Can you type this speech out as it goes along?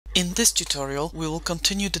In this tutorial, we will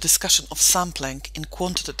continue the discussion of sampling in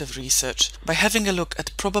quantitative research by having a look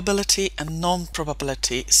at probability and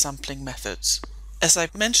non-probability sampling methods. As I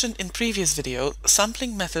mentioned in previous video,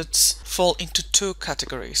 sampling methods fall into two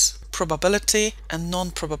categories: probability and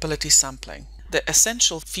non-probability sampling. The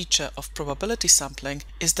essential feature of probability sampling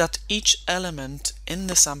is that each element in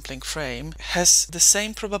the sampling frame has the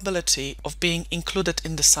same probability of being included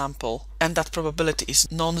in the sample, and that probability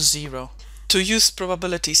is non-zero. To use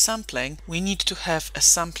probability sampling, we need to have a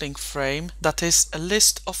sampling frame that is a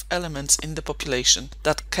list of elements in the population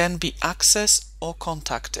that can be accessed or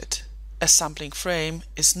contacted. A sampling frame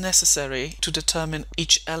is necessary to determine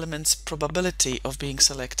each element's probability of being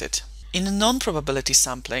selected. In non-probability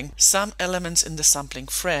sampling, some elements in the sampling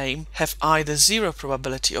frame have either zero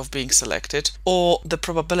probability of being selected or the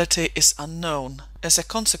probability is unknown. As a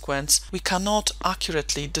consequence, we cannot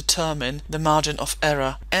accurately determine the margin of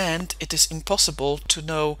error, and it is impossible to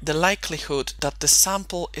know the likelihood that the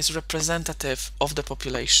sample is representative of the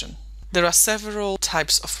population. There are several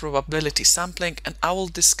types of probability sampling, and I will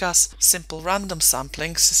discuss simple random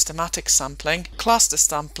sampling, systematic sampling, cluster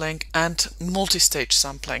sampling, and multi-stage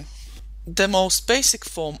sampling. The most basic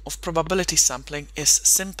form of probability sampling is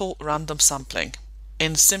simple random sampling.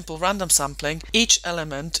 In simple random sampling, each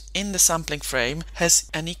element in the sampling frame has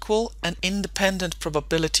an equal and independent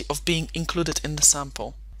probability of being included in the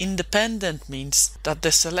sample. Independent means that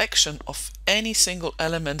the selection of any single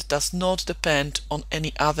element does not depend on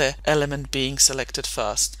any other element being selected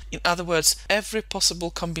first. In other words, every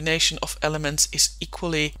possible combination of elements is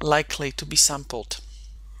equally likely to be sampled.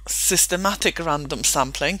 Systematic random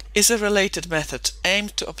sampling is a related method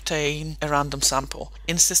aimed to obtain a random sample.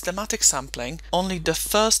 In systematic sampling, only the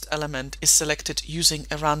first element is selected using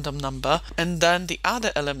a random number, and then the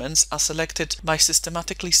other elements are selected by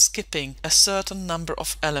systematically skipping a certain number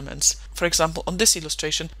of elements. For example, on this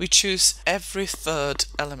illustration, we choose every third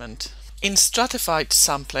element. In stratified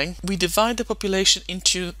sampling, we divide the population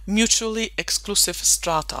into mutually exclusive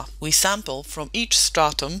strata. We sample from each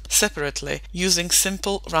stratum separately using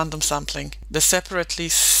simple random sampling. The separately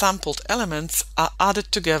sampled elements are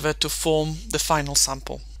added together to form the final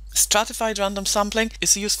sample. Stratified random sampling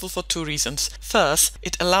is useful for two reasons. First,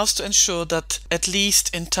 it allows to ensure that, at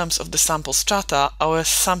least in terms of the sample strata, our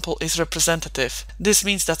sample is representative. This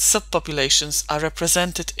means that subpopulations are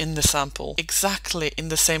represented in the sample exactly in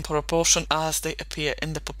the same proportion as they appear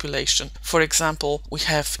in the population. For example, we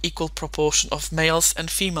have equal proportion of males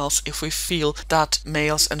and females if we feel that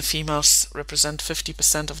males and females represent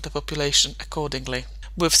 50% of the population accordingly.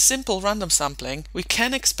 With simple random sampling, we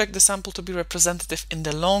can expect the sample to be representative in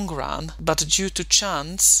the long run, but due to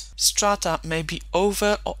chance, strata may be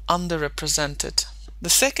over or underrepresented. The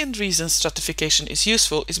second reason stratification is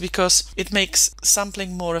useful is because it makes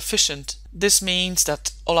sampling more efficient. This means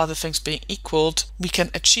that, all other things being equal, we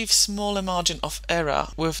can achieve smaller margin of error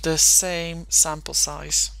with the same sample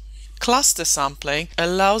size. Cluster sampling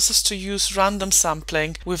allows us to use random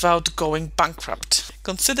sampling without going bankrupt.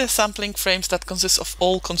 Consider sampling frames that consist of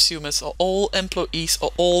all consumers or all employees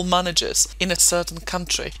or all managers in a certain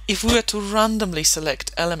country. If we were to randomly select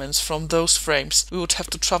elements from those frames, we would have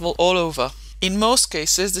to travel all over. In most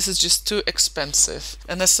cases, this is just too expensive,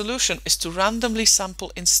 and a solution is to randomly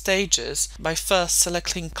sample in stages by first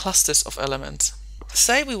selecting clusters of elements.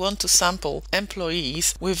 Say we want to sample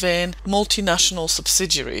employees within multinational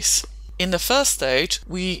subsidiaries. In the first stage,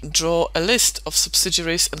 we draw a list of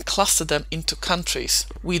subsidiaries and cluster them into countries.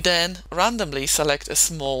 We then randomly select a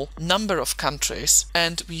small number of countries,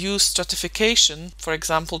 and we use stratification, for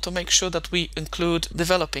example, to make sure that we include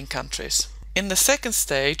developing countries. In the second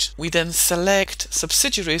stage, we then select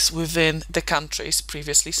subsidiaries within the countries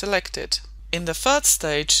previously selected. In the third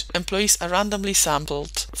stage, employees are randomly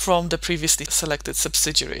sampled from the previously selected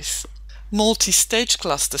subsidiaries. Multi-stage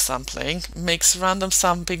cluster sampling makes random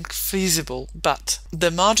sampling feasible, but the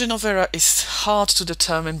margin of error is hard to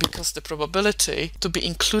determine because the probability to be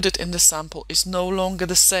included in the sample is no longer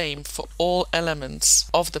the same for all elements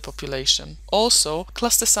of the population. Also,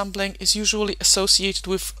 cluster sampling is usually associated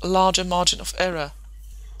with a larger margin of error.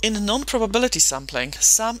 In non-probability sampling,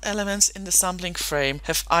 some elements in the sampling frame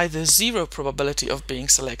have either zero probability of being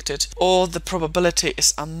selected or the probability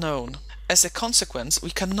is unknown. As a consequence, we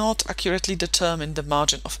cannot accurately determine the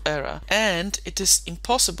margin of error, and it is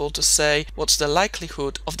impossible to say what's the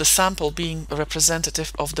likelihood of the sample being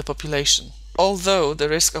representative of the population. Although the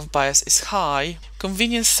risk of bias is high,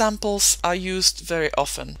 convenience samples are used very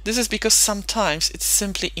often. This is because sometimes it's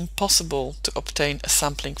simply impossible to obtain a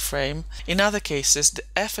sampling frame. In other cases, the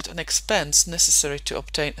effort and expense necessary to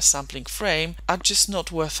obtain a sampling frame are just not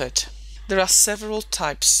worth it. There are several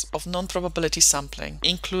types of non-probability sampling,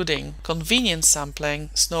 including convenience sampling,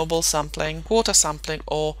 snowball sampling, quota sampling,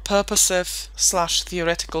 or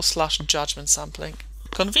purposive/theoretical/judgment sampling.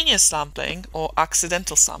 Convenience sampling, or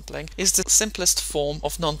accidental sampling, is the simplest form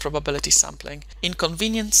of non-probability sampling. In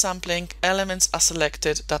convenience sampling, elements are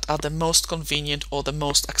selected that are the most convenient or the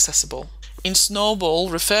most accessible. In snowball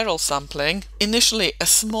referral sampling, initially a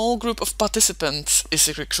small group of participants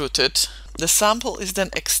is recruited. The sample is then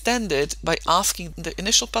extended by asking the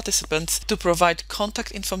initial participants to provide contact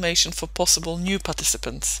information for possible new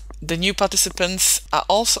participants. The new participants are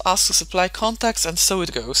also asked to supply contacts, and so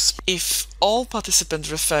it goes. If all participants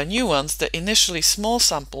refer new ones, the initially small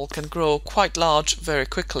sample can grow quite large very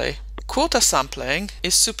quickly. Quota sampling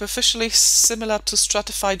is superficially similar to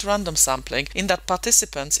stratified random sampling in that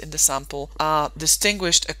participants in the sample are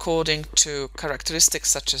distinguished according to characteristics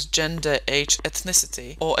such as gender, age,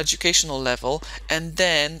 ethnicity, or educational level, and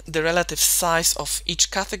then the relative size of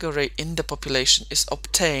each category in the population is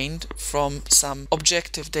obtained from some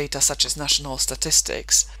objective data such as national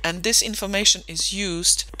statistics. And this information is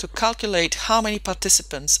used to calculate how many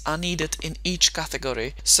participants are needed in each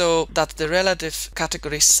category, so that the relative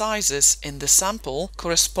category sizes in the sample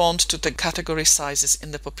correspond to the category sizes in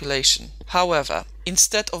the population. However,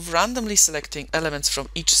 instead of randomly selecting elements from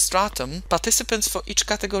each stratum, participants for each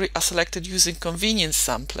category are selected using convenience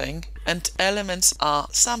sampling, and elements are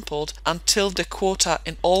sampled until the quota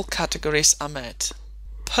in all categories are met.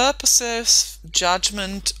 Purposive,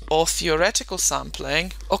 judgment, or theoretical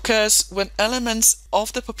sampling occurs when elements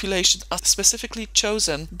of the population are specifically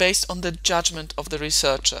chosen based on the judgment of the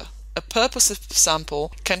researcher. A purposive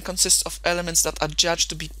sample can consist of elements that are judged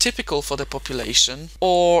to be typical for the population,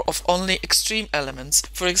 or of only extreme elements.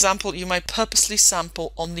 For example, you might purposely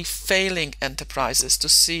sample only failing enterprises to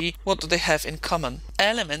see what do they have in common.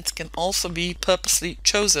 Elements can also be purposely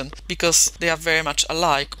chosen because they are very much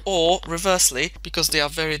alike, or reversely, because they are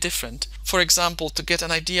very different. For example, to get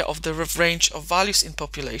an idea of the range of values in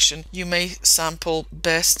population, you may sample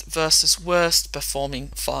best versus worst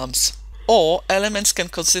performing farms. Or elements can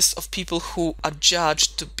consist of people who are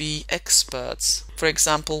judged to be experts. For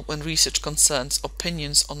example, when research concerns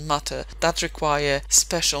opinions on matter that require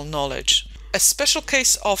special knowledge. A special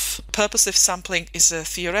case of purposive sampling is a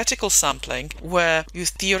theoretical sampling, where you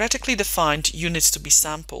theoretically defined units to be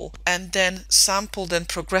sampled and then sample them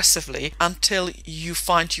progressively until you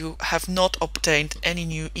find you have not obtained any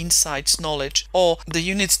new insights, knowledge, or the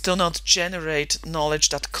units do not generate knowledge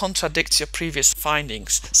that contradicts your previous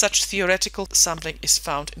findings. Such theoretical sampling is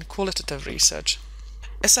found in qualitative research.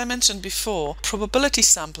 As I mentioned before, probability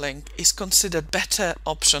sampling is considered a better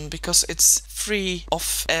option because it's free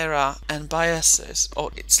of error and biases,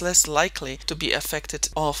 or it's less likely to be affected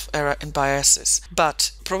of error and biases.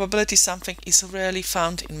 But probability sampling is rarely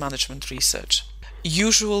found in management research.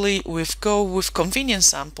 Usually we go with convenience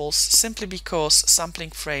samples simply because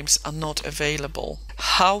sampling frames are not available.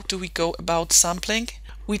 How do we go about sampling?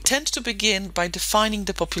 We tend to begin by defining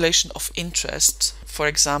the population of interest, for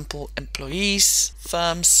example, employees,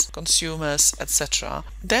 firms, consumers, etc.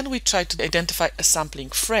 Then we try to identify a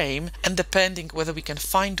sampling frame, and depending whether we can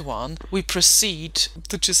find one, we proceed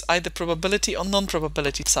to choose either probability or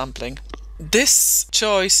non-probability sampling. This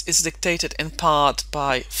choice is dictated in part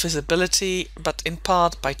by feasibility, but in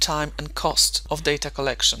part by time and cost of data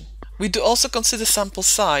collection. We do also consider sample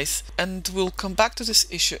size, and we'll come back to this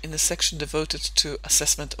issue in the section devoted to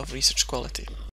assessment of research quality.